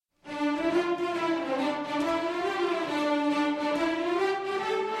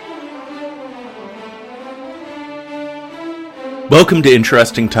Welcome to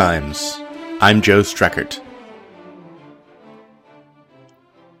Interesting Times. I'm Joe Streckert.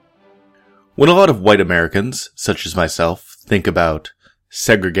 When a lot of white Americans, such as myself, think about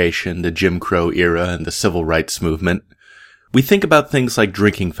segregation, the Jim Crow era, and the civil rights movement, we think about things like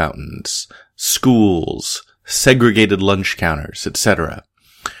drinking fountains, schools, segregated lunch counters, etc.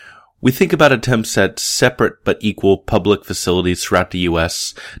 We think about attempts at separate but equal public facilities throughout the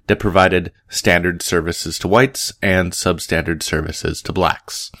U.S. that provided standard services to whites and substandard services to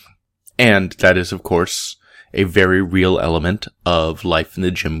blacks. And that is, of course, a very real element of life in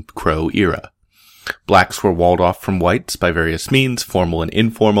the Jim Crow era. Blacks were walled off from whites by various means, formal and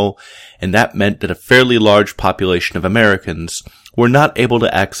informal, and that meant that a fairly large population of Americans were not able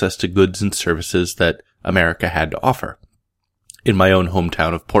to access the goods and services that America had to offer. In my own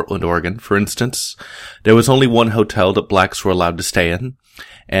hometown of Portland, Oregon, for instance, there was only one hotel that blacks were allowed to stay in,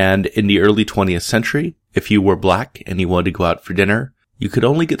 and in the early 20th century, if you were black and you wanted to go out for dinner, you could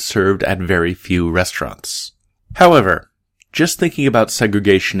only get served at very few restaurants. However, just thinking about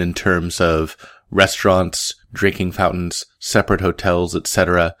segregation in terms of restaurants, drinking fountains, separate hotels,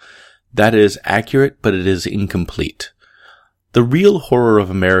 etc., that is accurate, but it is incomplete. The real horror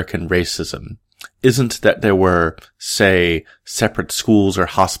of American racism isn't that there were, say, separate schools or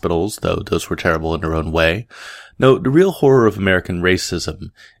hospitals, though those were terrible in their own way. No, the real horror of American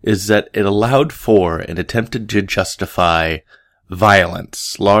racism is that it allowed for and attempted to justify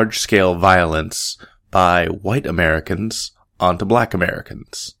violence, large-scale violence, by white Americans onto black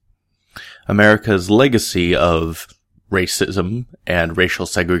Americans. America's legacy of racism and racial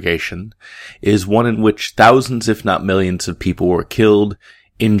segregation is one in which thousands, if not millions, of people were killed,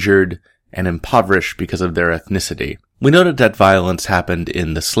 injured, and impoverished because of their ethnicity. We know that violence happened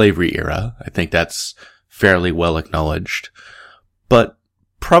in the slavery era. I think that's fairly well acknowledged. But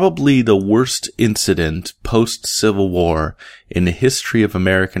probably the worst incident post-Civil War in the history of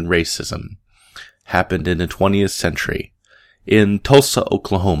American racism happened in the 20th century in Tulsa,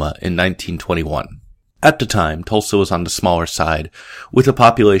 Oklahoma in 1921. At the time, Tulsa was on the smaller side, with a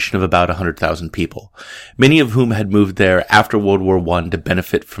population of about 100,000 people, many of whom had moved there after World War I to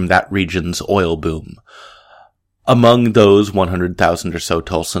benefit from that region's oil boom. Among those 100,000 or so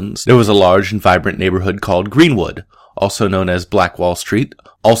Tulsans, there was a large and vibrant neighborhood called Greenwood, also known as Black Wall Street,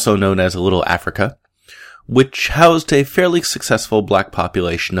 also known as Little Africa, which housed a fairly successful black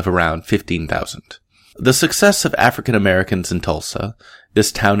population of around 15,000. The success of African Americans in Tulsa,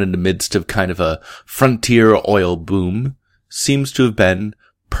 this town in the midst of kind of a frontier oil boom, seems to have been,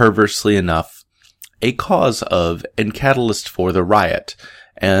 perversely enough, a cause of and catalyst for the riot,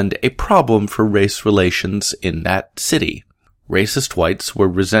 and a problem for race relations in that city. Racist whites were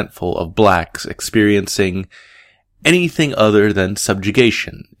resentful of blacks experiencing anything other than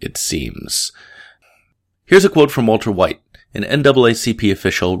subjugation, it seems. Here's a quote from Walter White, an NAACP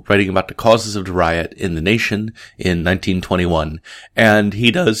official writing about the causes of the riot in the nation in 1921, and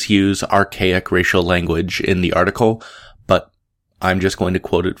he does use archaic racial language in the article, but I'm just going to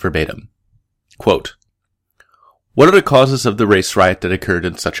quote it verbatim. Quote, "What are the causes of the race riot that occurred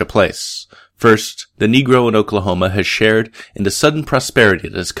in such a place? First, the Negro in Oklahoma has shared in the sudden prosperity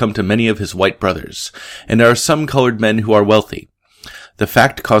that has come to many of his white brothers, and there are some colored men who are wealthy. The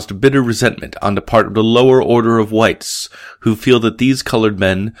fact caused bitter resentment on the part of the lower order of whites, who feel that these colored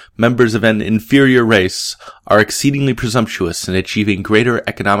men, members of an inferior race, are exceedingly presumptuous in achieving greater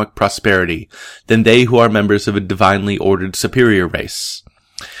economic prosperity than they who are members of a divinely ordered superior race.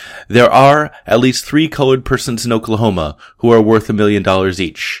 There are at least 3 colored persons in Oklahoma who are worth $1 million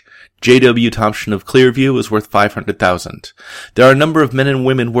each. J.W. Thompson of Clearview is worth $500,000. There are a number of men and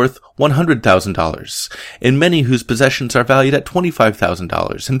women worth $100,000, and many whose possessions are valued at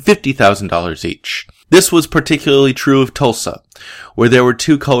 $25,000 and $50,000 each. This was particularly true of Tulsa, where there were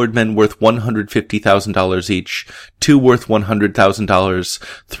 2 colored men worth $150,000 each, 2 worth $100,000,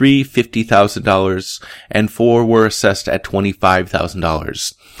 3 $50,000, and 4 were assessed at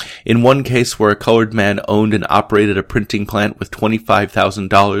 $25,000. In one case where a colored man owned and operated a printing plant with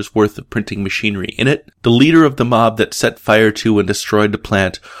 $25,000 worth of printing machinery in it, the leader of the mob that set fire to and destroyed the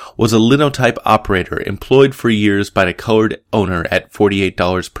plant was a linotype operator employed for years by the colored owner at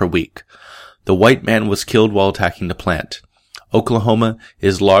 $48 per week. The white man was killed while attacking the plant. Oklahoma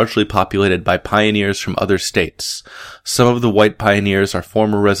is largely populated by pioneers from other states. Some of the white pioneers are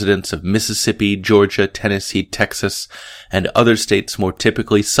former residents of Mississippi, Georgia, Tennessee, Texas, and other states more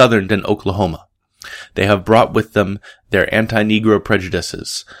typically southern than Oklahoma. They have brought with them their anti-Negro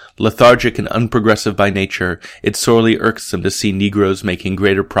prejudices. Lethargic and unprogressive by nature, it sorely irks them to see Negroes making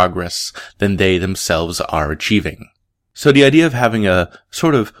greater progress than they themselves are achieving. So the idea of having a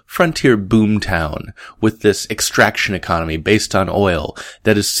sort of frontier boom town with this extraction economy based on oil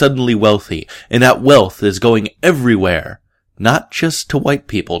that is suddenly wealthy, and that wealth is going everywhere, not just to white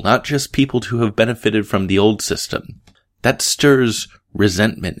people, not just people who have benefited from the old system. That stirs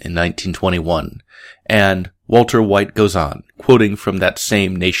resentment in 1921. And Walter White goes on, quoting from that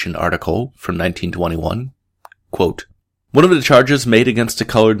same Nation article from 1921, quote, "One of the charges made against the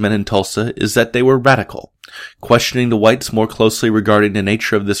colored men in Tulsa is that they were radical. Questioning the whites more closely regarding the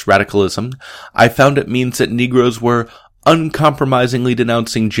nature of this radicalism, I found it means that Negroes were uncompromisingly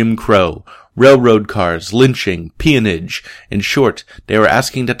denouncing Jim Crow, railroad cars, lynching, peonage. In short, they were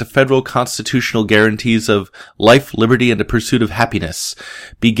asking that the federal constitutional guarantees of life, liberty, and the pursuit of happiness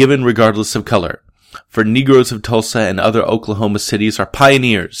be given regardless of color. For Negroes of Tulsa and other Oklahoma cities are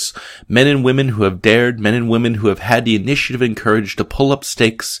pioneers, men and women who have dared, men and women who have had the initiative and courage to pull up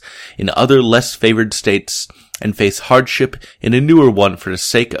stakes in other less favored states and face hardship in a newer one for the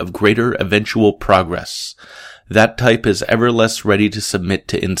sake of greater eventual progress. That type is ever less ready to submit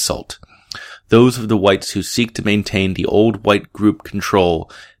to insult. Those of the whites who seek to maintain the old white group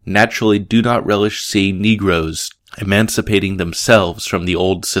control naturally do not relish seeing Negroes emancipating themselves from the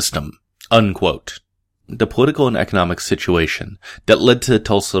old system." Unquote. The political and economic situation that led to the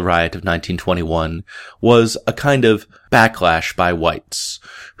Tulsa riot of 1921 was a kind of backlash by whites,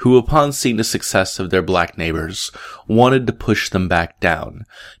 who upon seeing the success of their black neighbors, wanted to push them back down.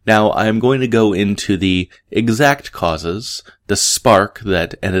 Now, I am going to go into the exact causes, the spark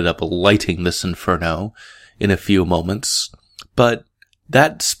that ended up lighting this inferno, in a few moments, but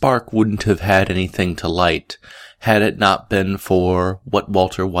that spark wouldn't have had anything to light had it not been for what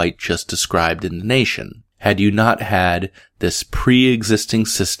Walter White just described in The Nation. Had you not had this pre-existing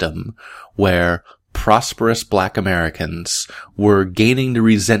system where prosperous black Americans were gaining the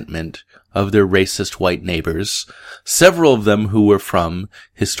resentment of their racist white neighbors, several of them who were from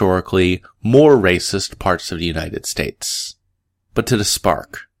historically more racist parts of the United States. But to the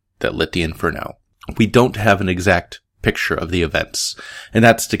spark that lit the inferno, we don't have an exact picture of the events, and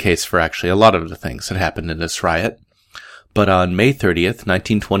that's the case for actually a lot of the things that happened in this riot. But on May 30th,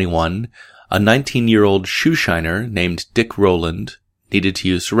 1921, a 19-year-old shoeshiner named Dick Rowland needed to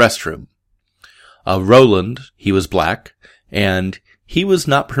use the restroom. Rowland, he was black, and he was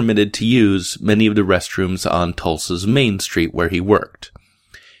not permitted to use many of the restrooms on Tulsa's Main Street where he worked.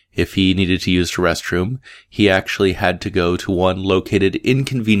 If he needed to use the restroom, he actually had to go to one located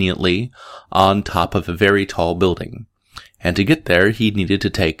inconveniently on top of a very tall building. And to get there, he needed to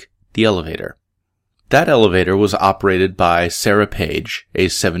take the elevator. That elevator was operated by Sarah Page, a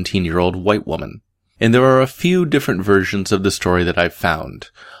 17-year-old white woman. And there are a few different versions of the story that I've found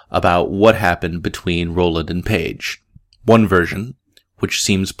about what happened between Rowland and Page. One version, which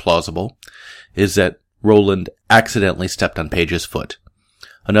seems plausible, is that Rowland accidentally stepped on Page's foot.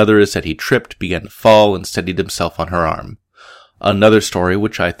 Another is that he tripped, began to fall, and steadied himself on her arm. Another story,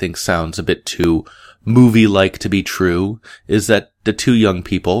 which I think sounds a bit too movie-like to be true, is that the two young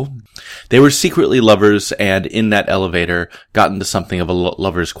people, they were secretly lovers and in that elevator got into something of a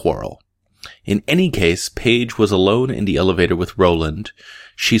lover's quarrel. In any case, Paige was alone in the elevator with Rowland.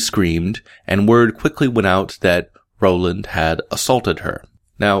 She screamed, and word quickly went out that Rowland had assaulted her.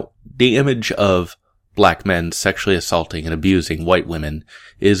 Now, the image of black men sexually assaulting and abusing white women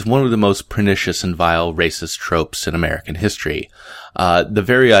is one of the most pernicious and vile racist tropes in American history. The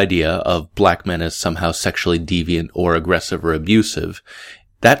very idea of black men as somehow sexually deviant or aggressive or abusive,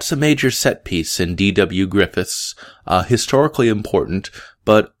 that's a major set piece in D.W. Griffith's historically important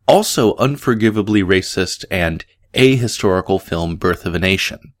but also unforgivably racist and ahistorical film Birth of a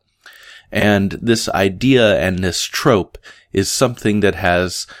Nation. And this idea and this trope is something that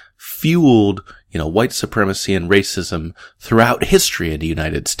has fueled, white supremacy and racism throughout history in the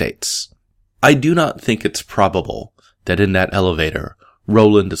United States. I do not think it's probable that in that elevator,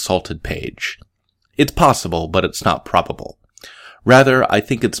 Rowland assaulted Page. It's possible, but it's not probable. Rather, I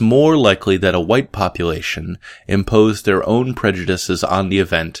think it's more likely that a white population imposed their own prejudices on the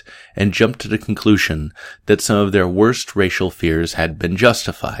event and jumped to the conclusion that some of their worst racial fears had been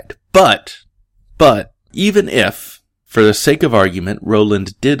justified. But, even if, for the sake of argument,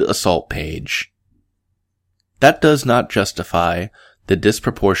 Rowland did assault Page, that does not justify the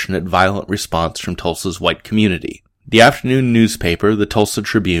disproportionate violent response from Tulsa's white community. The afternoon newspaper, the Tulsa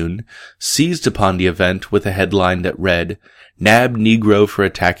Tribune, seized upon the event with a headline that read, "Nab Negro for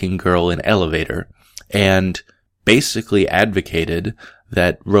attacking girl in elevator," and basically advocated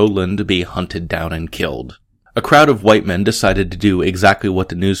that Rowland be hunted down and killed. A crowd of white men decided to do exactly what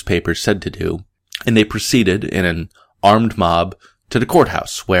the newspaper said to do, and they proceeded in an armed mob to the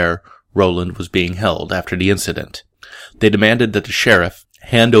courthouse where Rowland was being held after the incident. They demanded that the sheriff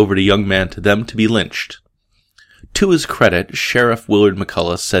hand over the young man to them to be lynched. To his credit, Sheriff Willard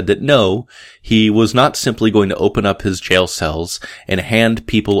McCullough said that no, he was not simply going to open up his jail cells and hand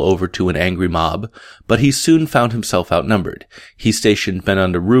people over to an angry mob, but he soon found himself outnumbered. He stationed men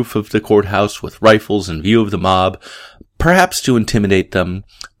on the roof of the courthouse with rifles in view of the mob, perhaps to intimidate them,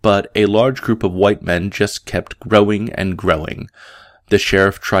 but a large group of white men just kept growing and growing. The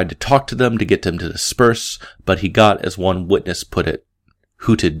sheriff tried to talk to them to get them to disperse, but he got, as one witness put it,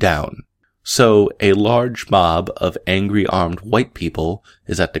 hooted down. So a large mob of angry armed white people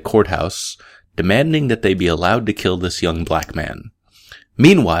is at the courthouse, demanding that they be allowed to kill this young black man.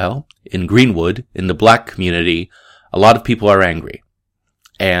 Meanwhile, in Greenwood, in the black community, a lot of people are angry.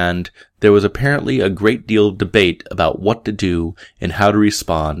 And there was apparently a great deal of debate about what to do and how to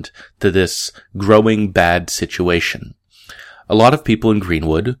respond to this growing bad situation. A lot of people in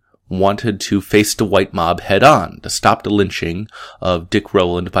Greenwood wanted to face the white mob head on to stop the lynching of Dick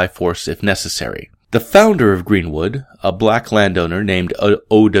Rowland by force if necessary. The founder of Greenwood, a black landowner named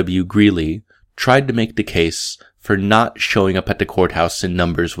O.W. Greeley, tried to make the case for not showing up at the courthouse in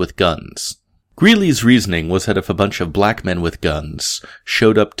numbers with guns. Greeley's reasoning was that if a bunch of black men with guns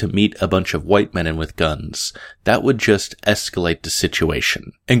showed up to meet a bunch of white men with guns, that would just escalate the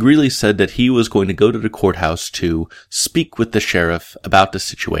situation. And Greeley said that he was going to go to the courthouse to speak with the sheriff about the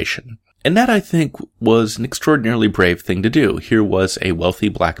situation. And that, I think, was an extraordinarily brave thing to do. Here was a wealthy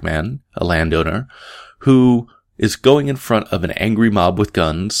black man, a landowner, who is going in front of an angry mob with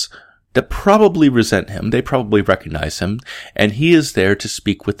guns that probably resent him, they probably recognize him, and he is there to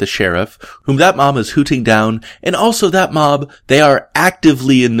speak with the sheriff, whom that mob is hooting down, and also that mob, they are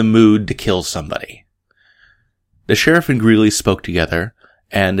actively in the mood to kill somebody. The sheriff and Greeley spoke together,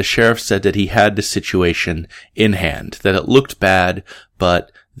 and the sheriff said that he had the situation in hand, that it looked bad,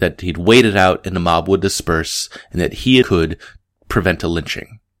 but that he'd wait it out and the mob would disperse, and that he could prevent a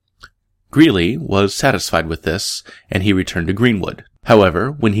lynching. Greeley was satisfied with this, and he returned to Greenwood.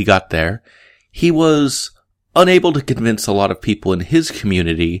 However, when he got there, he was unable to convince a lot of people in his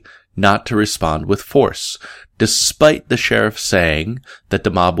community not to respond with force, despite the sheriff saying that the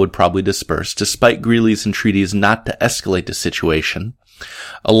mob would probably disperse, despite Greeley's entreaties not to escalate the situation.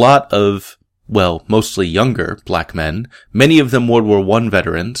 A lot of, well, mostly younger black men, many of them World War I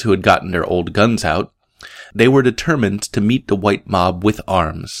veterans who had gotten their old guns out, they were determined to meet the white mob with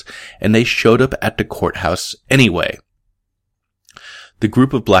arms, and they showed up at the courthouse anyway. The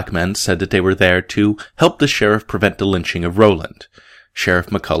group of black men said that they were there to help the sheriff prevent the lynching of Rowland. Sheriff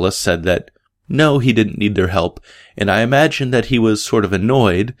McCullough said that no, he didn't need their help, and I imagine that he was sort of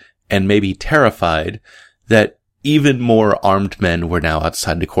annoyed and maybe terrified that even more armed men were now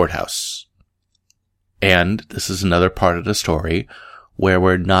outside the courthouse. And this is another part of the story where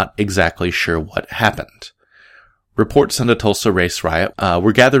we're not exactly sure what happened. Reports on the Tulsa race riot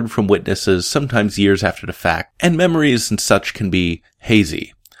were gathered from witnesses sometimes years after the fact, and memories and such can be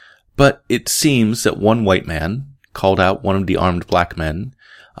hazy. But it seems that one white man called out one of the armed black men,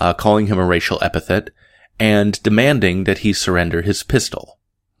 calling him a racial epithet, and demanding that he surrender his pistol.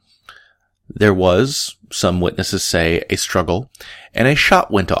 There was, some witnesses say, a struggle, and a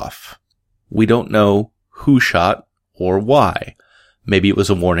shot went off. We don't know who shot or why. Maybe it was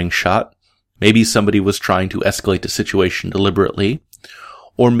a warning shot. Maybe somebody was trying to escalate the situation deliberately,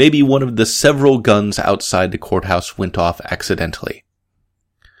 or maybe one of the several guns outside the courthouse went off accidentally.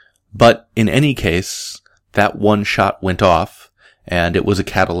 But in any case, that one shot went off, and it was a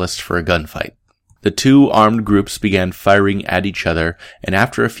catalyst for a gunfight. The two armed groups began firing at each other, and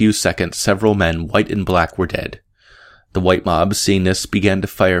after a few seconds, several men, white and black, were dead. The white mob, seeing this, began to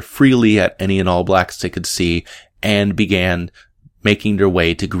fire freely at any and all blacks they could see, and began making their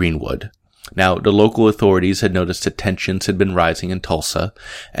way to Greenwood. Now, the local authorities had noticed that tensions had been rising in Tulsa,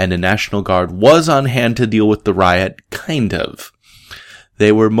 and the National Guard was on hand to deal with the riot, kind of.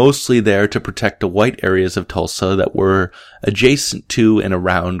 They were mostly there to protect the white areas of Tulsa that were adjacent to and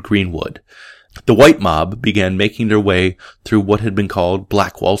around Greenwood. The white mob began making their way through what had been called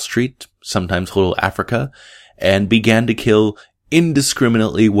Black Wall Street, sometimes Little Africa, and began to kill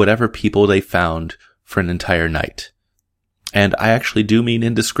indiscriminately whatever people they found for an entire night. And I actually do mean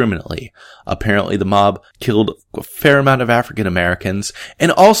indiscriminately. Apparently the mob killed a fair amount of African Americans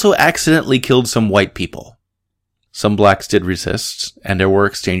and also accidentally killed some white people. Some blacks did resist, and there were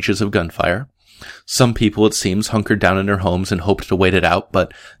exchanges of gunfire. Some people, it seems, hunkered down in their homes and hoped to wait it out,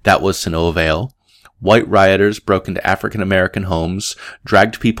 but that was to no avail. White rioters broke into African American homes,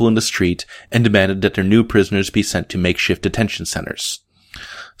 dragged people in the street, and demanded that their new prisoners be sent to makeshift detention centers.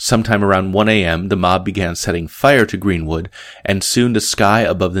 Sometime around 1 a.m., the mob began setting fire to Greenwood, and soon the sky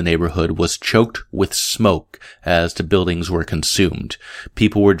above the neighborhood was choked with smoke as the buildings were consumed.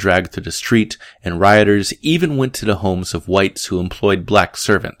 People were dragged through the street, and rioters even went to the homes of whites who employed black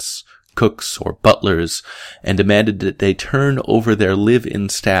servants, cooks or butlers, and demanded that they turn over their live-in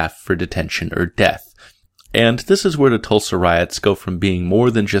staff for detention or death. And this is where the Tulsa riots go from being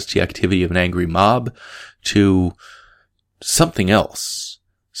more than just the activity of an angry mob to something else.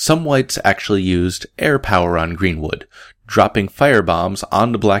 Some whites actually used air power on Greenwood, dropping firebombs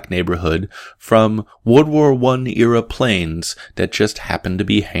on the black neighborhood from World War I era planes that just happened to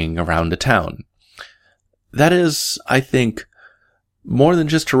be hanging around the town. That is, I think, more than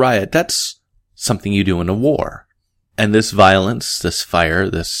just a riot. That's something you do in a war. And this violence, this fire,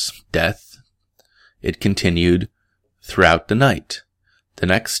 this death, it continued throughout the night. The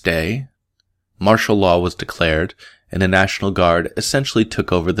next day, martial law was declared, and the National Guard essentially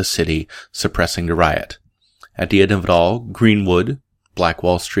took over the city, suppressing the riot. At the end of it all, Greenwood, Black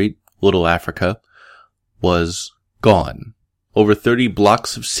Wall Street, Little Africa, was gone. Over 30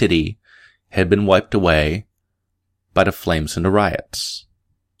 blocks of city had been wiped away by the flames and the riots.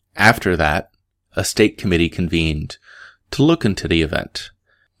 After that, a state committee convened to look into the event.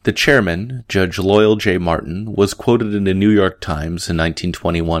 The chairman, Judge Loyal J. Martin, was quoted in the New York Times in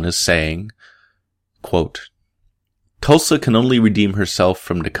 1921 as saying, quote, "Tulsa can only redeem herself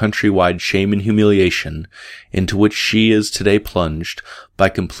from the countrywide shame and humiliation into which she is today plunged by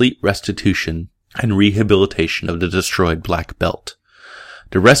complete restitution and rehabilitation of the destroyed Black Belt.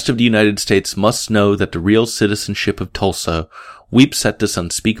 The rest of the United States must know that the real citizenship of Tulsa weeps at this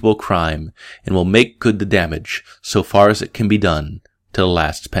unspeakable crime and will make good the damage, so far as it can be done, to the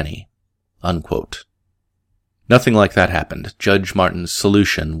last penny." Unquote. Nothing like that happened. Judge Martin's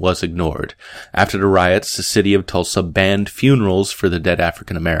solution was ignored. After the riots, the city of Tulsa banned funerals for the dead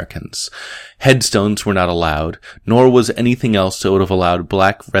African Americans. Headstones were not allowed, nor was anything else that would have allowed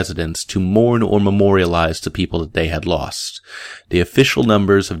black residents to mourn or memorialize the people that they had lost. The official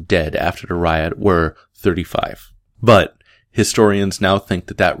numbers of dead after the riot were 35. But historians now think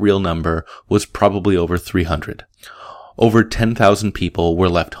that that real number was probably over 300. Over 10,000 people were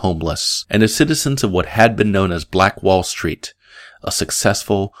left homeless, and the citizens of what had been known as Black Wall Street, a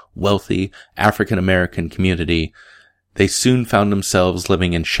successful, wealthy African-American community, they soon found themselves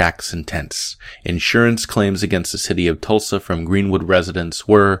living in shacks and tents. Insurance claims against the city of Tulsa from Greenwood residents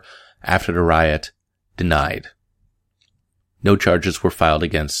were, after the riot, denied. No charges were filed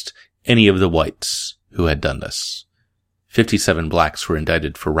against any of the whites who had done this. 57 blacks were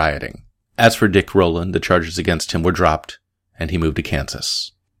indicted for rioting. As for Dick Rowland, the charges against him were dropped, and he moved to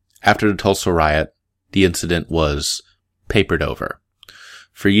Kansas. After the Tulsa riot, the incident was papered over.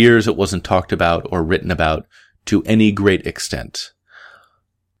 For years, it wasn't talked about or written about to any great extent.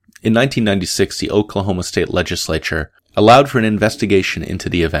 In 1996, the Oklahoma State Legislature allowed for an investigation into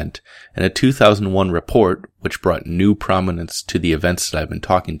the event, and a 2001 report, which brought new prominence to the events that I've been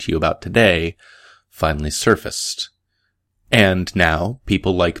talking to you about today, finally surfaced. And now,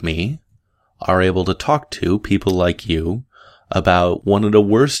 people like me are able to talk to people like you about one of the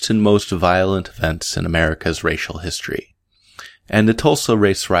worst and most violent events in America's racial history. And the Tulsa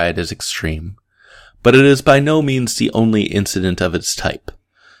race riot is extreme, but it is by no means the only incident of its type.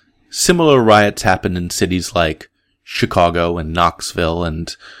 Similar riots happened in cities like Chicago and Knoxville,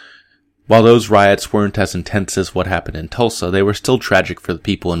 and while those riots weren't as intense as what happened in Tulsa, they were still tragic for the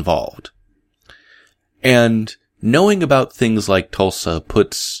people involved. And knowing about things like Tulsa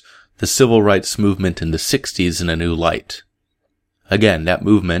puts the civil rights movement in the 60s in a new light. Again, that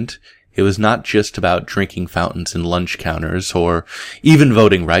movement, it was not just about drinking fountains and lunch counters or even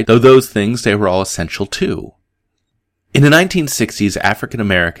voting rights, though those things, they were all essential too. In the 1960s, African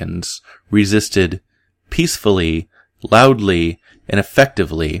Americans resisted peacefully, loudly, and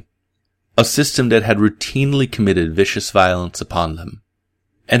effectively a system that had routinely committed vicious violence upon them.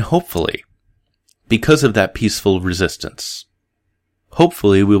 And hopefully, because of that peaceful resistance,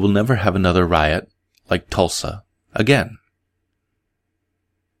 hopefully we will never have another riot like Tulsa again.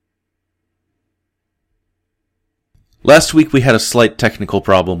 Last week we had a slight technical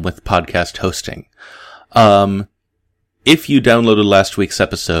problem with podcast hosting. If you downloaded last week's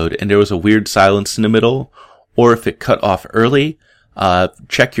episode and there was a weird silence in the middle, or if it cut off early,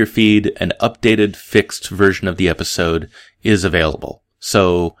 check your feed. An updated, fixed version of the episode is available.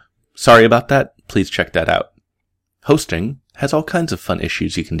 So, sorry about that. Please check that out. Hosting has all kinds of fun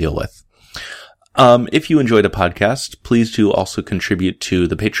issues you can deal with. If you enjoyed the podcast, please do also contribute to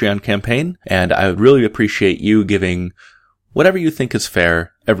the Patreon campaign, and I would really appreciate you giving whatever you think is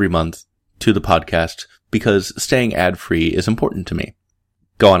fair every month to the podcast, because staying ad-free is important to me.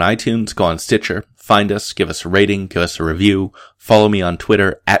 Go on iTunes, go on Stitcher, find us, give us a rating, give us a review. Follow me on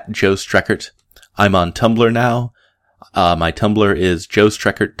Twitter at Joe Streckert. I'm on Tumblr now. My Tumblr is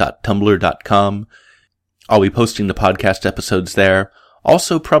joestreckert.tumblr.com. I'll be posting the podcast episodes there.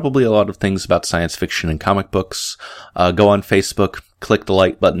 Also, probably a lot of things about science fiction and comic books. Go on Facebook, click the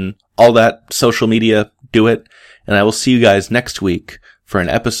like button, all that social media, do it. And I will see you guys next week for an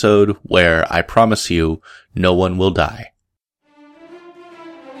episode where I promise you no one will die.